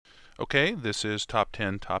Okay, this is top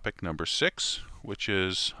 10 topic number 6, which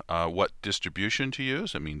is what distribution to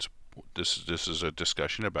use. It means this is a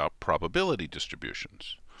discussion about probability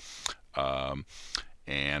distributions. Um,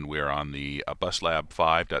 and we're on the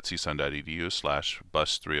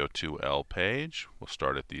buslab5.csun.edu/bus302L page. We'll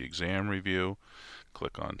start at the exam review.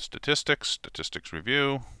 Click on statistics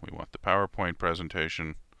review. We want the PowerPoint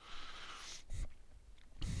presentation.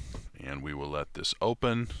 And we will let this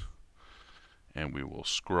open. And we will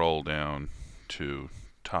scroll down to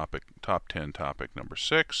top 10 topic number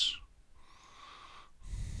 6.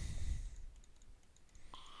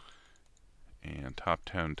 And top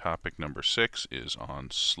 10 topic number 6 is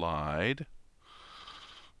on slide,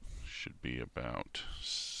 should be about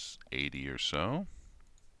 80 or so.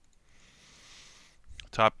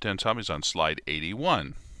 Top 10 topic is on slide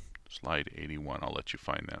 81. Slide 81, I'll let you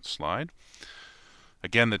find that slide.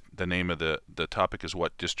 Again, the name of the topic is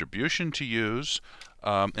what distribution to use,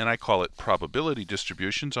 and I call it probability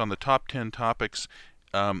distributions. On the top 10 topics,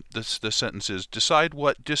 the sentence is, decide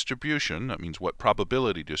what distribution, that means what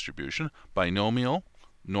probability distribution, binomial,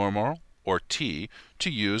 normal, or t, to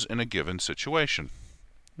use in a given situation.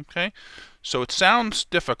 Okay, so it sounds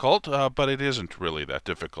difficult, but it isn't really that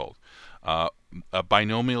difficult. A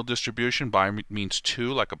binomial distribution, means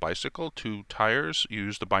two, like a bicycle, two tires. You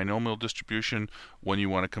use the binomial distribution when you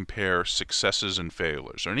want to compare successes and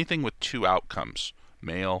failures, or anything with two outcomes,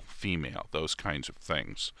 male, female, those kinds of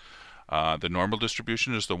things. The normal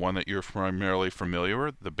distribution is the one that you're primarily familiar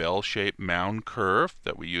with, the bell-shaped mound curve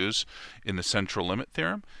that we use in the central limit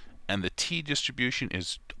theorem. And the t distribution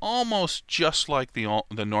is almost just like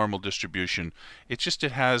the normal distribution. It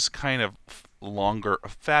has kind of longer,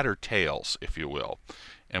 fatter tails, if you will.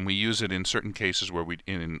 And we use it in certain cases where we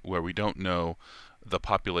don't know the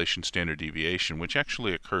population standard deviation, which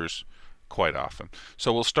actually occurs quite often.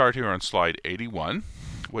 So we'll start here on slide 81.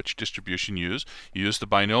 Which distribution use? Use the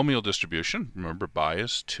binomial distribution. Remember, bi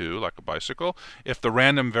is 2, like a bicycle. If the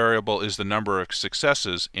random variable is the number of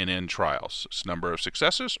successes in n trials. It's number of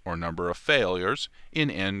successes or number of failures in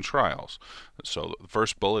n trials. So the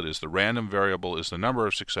first bullet is the random variable is the number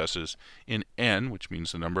of successes in n, which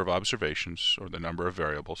means the number of observations or the number of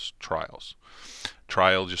variables, trials.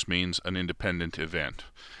 Trial just means an independent event.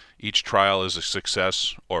 Each trial is a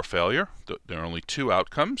success or failure. There are only two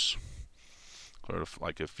outcomes. Sort of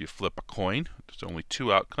like if you flip a coin, there's only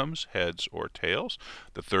two outcomes, heads or tails.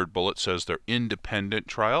 The third bullet says they're independent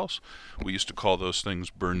trials. We used to call those things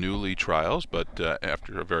Bernoulli trials, but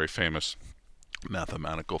after a very famous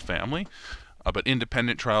mathematical family. But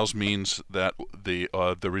independent trials means that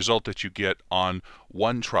the result that you get on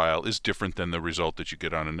one trial is different than the result that you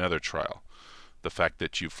get on another trial. The fact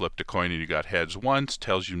that you flipped a coin and you got heads once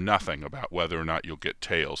tells you nothing about whether or not you'll get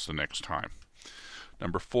tails the next time.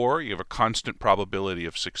 Number 4, you have a constant probability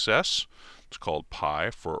of success. It's called pi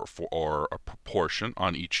or a proportion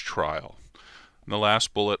on each trial. And the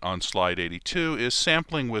last bullet on slide 82 is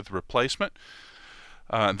sampling with replacement.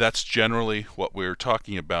 That's generally what we're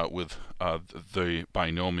talking about with the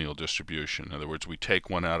binomial distribution. In other words, we take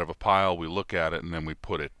one out of a pile, we look at it, and then we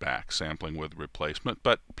put it back, sampling with replacement.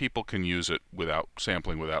 But people can use it without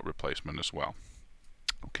sampling without replacement as well.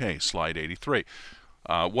 Okay, slide 83.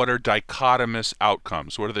 What are dichotomous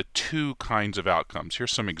outcomes? What are the two kinds of outcomes?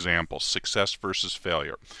 Here's some examples. Success versus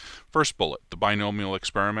failure. First bullet, the binomial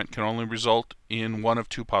experiment can only result in one of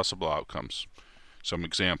two possible outcomes. Some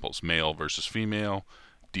examples, male versus female,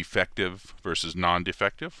 defective versus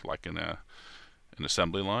non-defective, like in an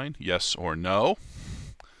assembly line, yes or no.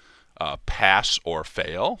 Pass or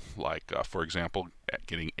fail, like for example,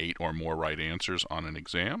 getting 8 or more right answers on an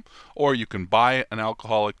exam. Or you can buy an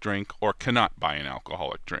alcoholic drink or cannot buy an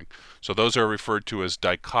alcoholic drink. So those are referred to as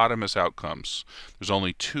dichotomous outcomes. There's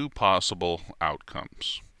only two possible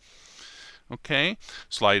outcomes. Okay,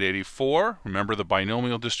 slide 84. Remember, the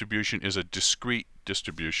binomial distribution is a discrete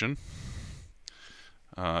distribution.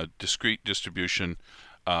 Discrete distribution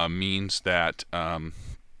means that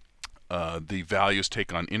the values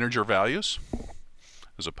take on integer values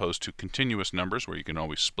as opposed to continuous numbers where you can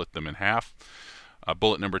always split them in half.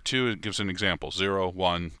 Bullet number 2 gives an example, 0,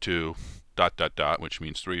 1, 2, ... which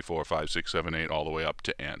means 3, 4, 5, 6, 7, 8, all the way up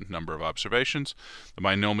to n, number of observations. The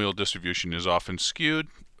binomial distribution is often skewed,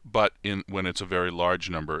 but when it's a very large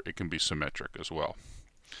number, it can be symmetric as well.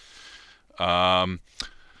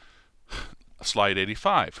 Slide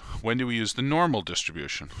 85. When do we use the normal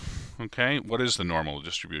distribution? Okay, what is the normal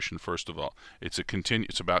distribution? First of all, it's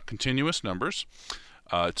about continuous numbers.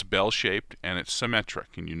 It's bell-shaped and it's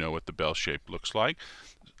symmetric, and you know what the bell shape looks like.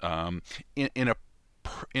 In a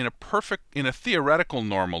in a theoretical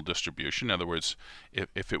normal distribution, in other words,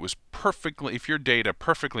 if it was perfectly, if your data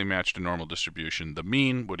perfectly matched a normal distribution, the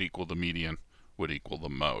mean would equal the median would equal the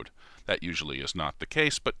mode. That usually is not the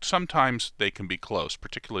case, but sometimes they can be close,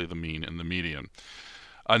 particularly the mean and the median.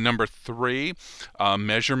 Number 3,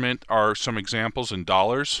 measurement are some examples in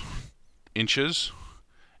dollars, inches,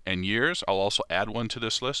 and years. I'll also add one to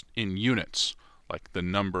this list in units, like the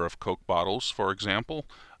number of Coke bottles, for example,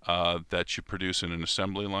 that you produce in an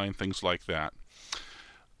assembly line, things like that.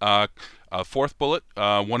 Fourth bullet,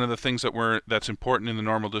 one of the things that's important in the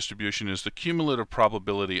normal distribution is the cumulative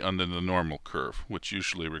probability under the normal curve, which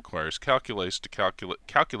usually requires calculus to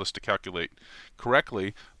calculate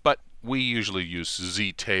correctly, but we usually use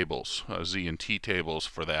Z tables, Z and T tables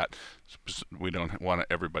for that. We don't want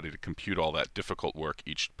everybody to compute all that difficult work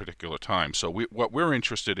each particular time. So what we're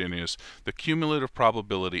interested in is the cumulative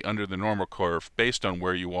probability under the normal curve based on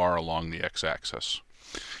where you are along the x-axis.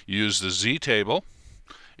 Use the Z table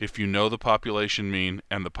if you know the population mean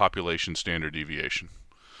and the population standard deviation.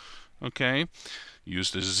 Okay, use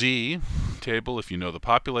the Z table if you know the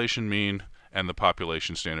population mean and the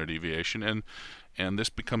population standard deviation, and this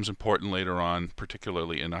becomes important later on,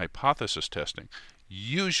 particularly in hypothesis testing.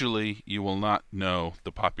 Usually you will not know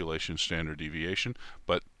the population standard deviation,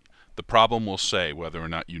 but the problem will say whether or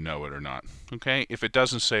not you know it or not. Okay, if it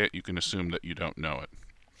doesn't say it, you can assume that you don't know it.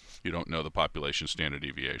 You don't know the population standard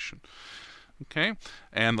deviation. Okay,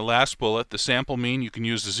 and the last bullet, the sample mean, you can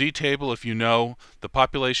use the Z table if you know the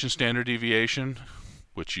population standard deviation,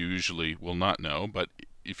 which you usually will not know, but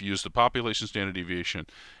if you use the population standard deviation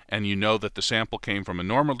and you know that the sample came from a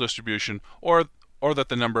normal distribution or that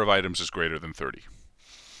the number of items is greater than 30.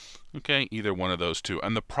 Okay, either one of those two.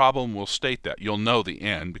 And the problem will state that. You'll know the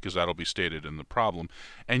n because that'll be stated in the problem.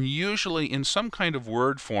 And usually in some kind of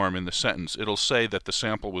word form in the sentence, it'll say that the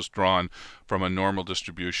sample was drawn from a normal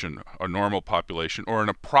distribution, a normal population, or an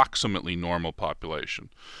approximately normal population.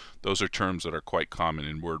 Those are terms that are quite common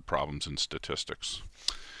in word problems in statistics.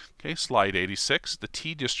 Okay, slide 86. The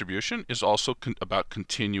t-distribution is also about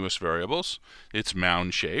continuous variables. It's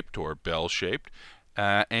mound-shaped or bell-shaped.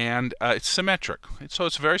 And it's symmetric. So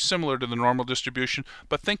it's very similar to the normal distribution,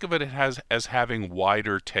 but think of it as having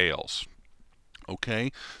wider tails.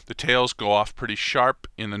 Okay, the tails go off pretty sharp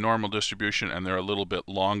in the normal distribution, and they're a little bit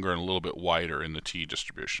longer and a little bit wider in the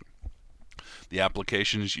t-distribution. The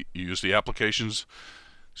applications, you use the applications,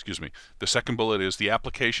 the second bullet is the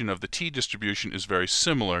application of the t-distribution is very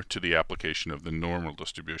similar to the application of the normal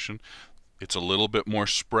distribution. It's a little bit more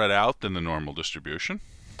spread out than the normal distribution.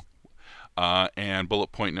 And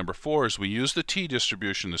bullet point number 4 is we use the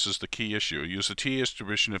t-distribution. This is the key issue. Use the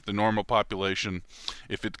t-distribution if the normal population,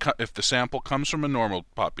 if the sample comes from a normal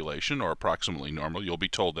population or approximately normal, you'll be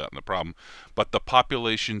told that in the problem, but the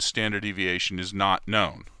population standard deviation is not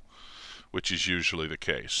known, which is usually the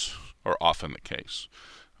case or often the case.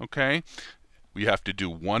 Okay? We have to do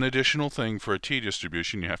one additional thing for a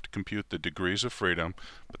t-distribution. You have to compute the degrees of freedom,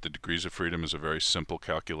 but the degrees of freedom is a very simple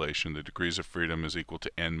calculation. The degrees of freedom is equal to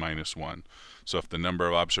n minus 1. So if the number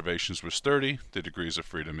of observations was 30, the degrees of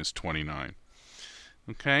freedom is 29.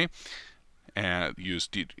 Okay? And use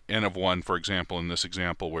n of 1, for example, in this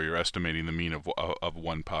example where you're estimating the mean of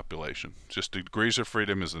one population. Just the degrees of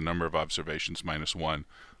freedom is the number of observations minus 1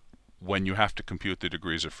 when you have to compute the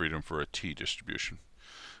degrees of freedom for a t-distribution.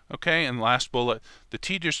 Okay, and last bullet, the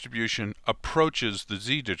t-distribution approaches the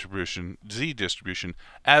z-distribution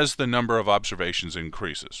as the number of observations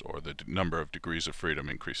increases, or the number of degrees of freedom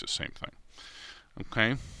increases, same thing.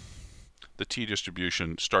 Okay, the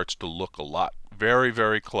t-distribution starts to look a lot, very,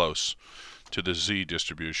 very close to the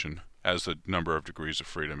z-distribution as the number of degrees of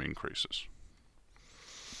freedom increases.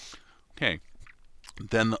 Okay,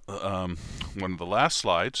 then one of the last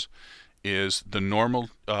slides is the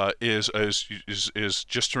normal is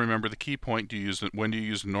just to remember the key point. When do you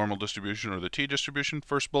use the normal distribution or the t-distribution?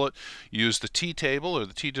 First bullet, use the t-table or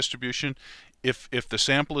the t-distribution if the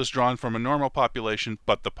sample is drawn from a normal population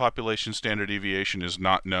but the population standard deviation is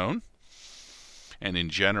not known. And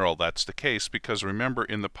in general that's the case because remember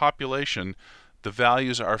in the population the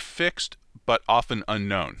values are fixed but often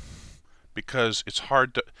unknown, because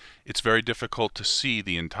it's very difficult to see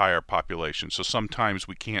the entire population. So sometimes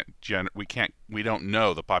we don't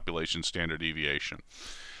know the population standard deviation.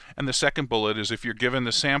 And the second bullet is if you're given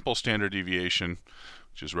the sample standard deviation,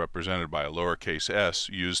 which is represented by a lowercase s,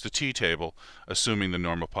 use the t-table, assuming the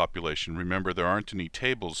normal population. Remember, there aren't any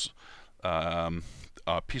tables,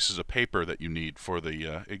 pieces of paper that you need for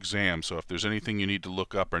the exam. So if there's anything you need to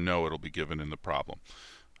look up or know, it'll be given in the problem.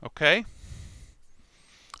 Okay?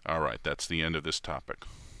 All right, that's the end of this topic.